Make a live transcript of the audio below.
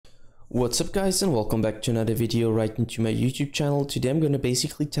What's up guys, and welcome back to another video right into my YouTube channel. Today I'm going to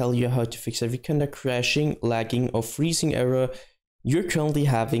basically tell you how to fix every kind of crashing, lagging or freezing error you're currently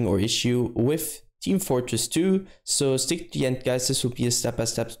having or issue with Team Fortress 2. So stick to the end guys, this will be a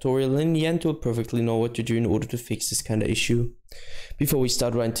step-by-step tutorial, and in the end you'll perfectly know what to do in order to fix this kind of issue. Before we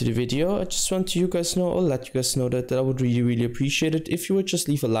start right into the video, I just want to let you guys know that I would really appreciate it if you would just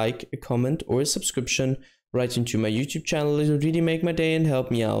leave a like, a comment or a subscription right into my YouTube channel. It would really make my day and help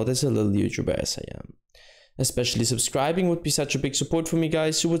me out as a little YouTuber as I am. Especially subscribing would be such a big support for me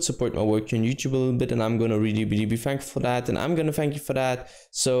guys. You would support my work on YouTube a little bit, and I'm gonna really be thankful for that, and I'm gonna thank you for that.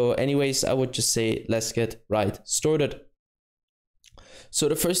 So anyways, I would just say let's get right started. So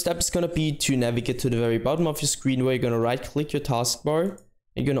the first step is gonna be to navigate to the very bottom of your screen, where you're gonna right click your taskbar.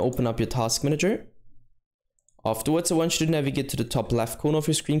 You're gonna open up your task manager. Afterwards, I want you to navigate to the top left corner of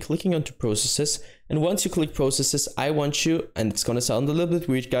your screen, clicking onto processes. And once you click processes, I want you, and it's gonna sound a little bit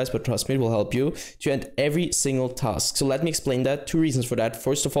weird guys, but trust me, it will help you, to end every single task. So let me explain that. Two reasons for that.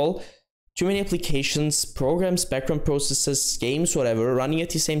 First of all, too many applications, programs, background processes, games, whatever, running at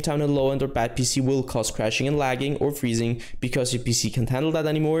the same time on a low end or bad PC will cause crashing and lagging or freezing because your PC can't handle that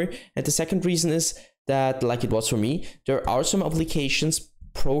anymore. And the second reason is that, like it was for me, there are some applications,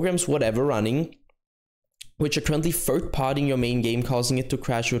 programs, whatever running, which are currently third-partying your main game, causing it to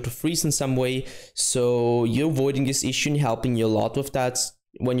crash or to freeze in some way. So you're avoiding this issue and helping you a lot with that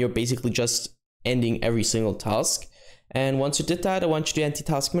when you're basically just ending every single task. And once you did that, I want you to enter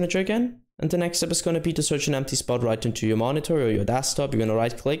Task Manager again. And the next step is going to be to search an empty spot right into your monitor or your desktop. You're going to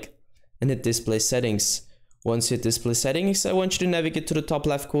right-click and hit Display Settings. Once you hit Display Settings, I want you to navigate to the top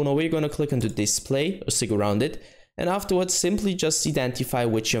left corner, where you're going to click onto Display or stick around it. And afterwards, simply just identify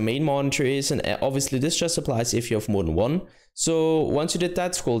which your main monitor is, and obviously this just applies if you have more than one. So once you did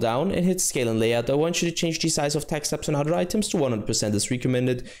that, scroll down and hit Scale and Layout. I want you to change the size of text tabs and other items to 100% as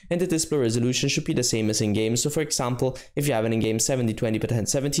recommended, and the display resolution should be the same as in-game. So for example, if you have an in-game 7020 by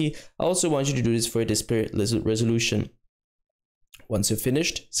 1070, I also want you to do this for a display resolution. Once you're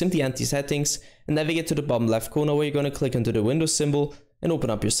finished, simply enter Settings and navigate to the bottom left corner, where you're going to click onto the Windows symbol and open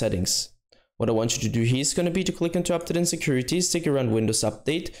up your settings. What I want you to do here is going to be to click into Update and Security, stick around Windows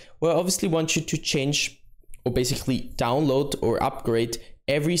Update, where I obviously want you to change or basically download or upgrade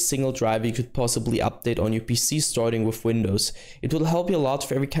every single driver you could possibly update on your PC starting with Windows. It will help you a lot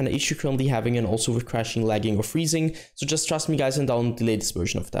for every kind of issue you're currently having, and also with crashing, lagging or freezing. So just trust me guys and download the latest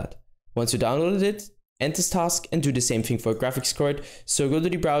version of that. Once you downloaded it, end this task and do the same thing for a graphics card. So go to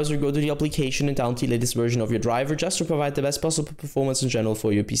the browser, go to the application and download the latest version of your driver, just to provide the best possible performance in general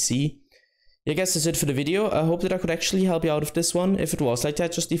for your PC. Yeah guys, that's it for the video. I hope that I could actually help you out with this one. If it was like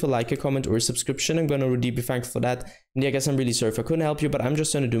that, just leave a like, a comment or a subscription. I'm gonna really be thankful for that. And yeah guys, I'm really sorry if I couldn't help you, but I'm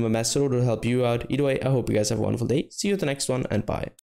just gonna do my best to help you out. Either way, I hope you guys have a wonderful day. See you at the next one, and bye.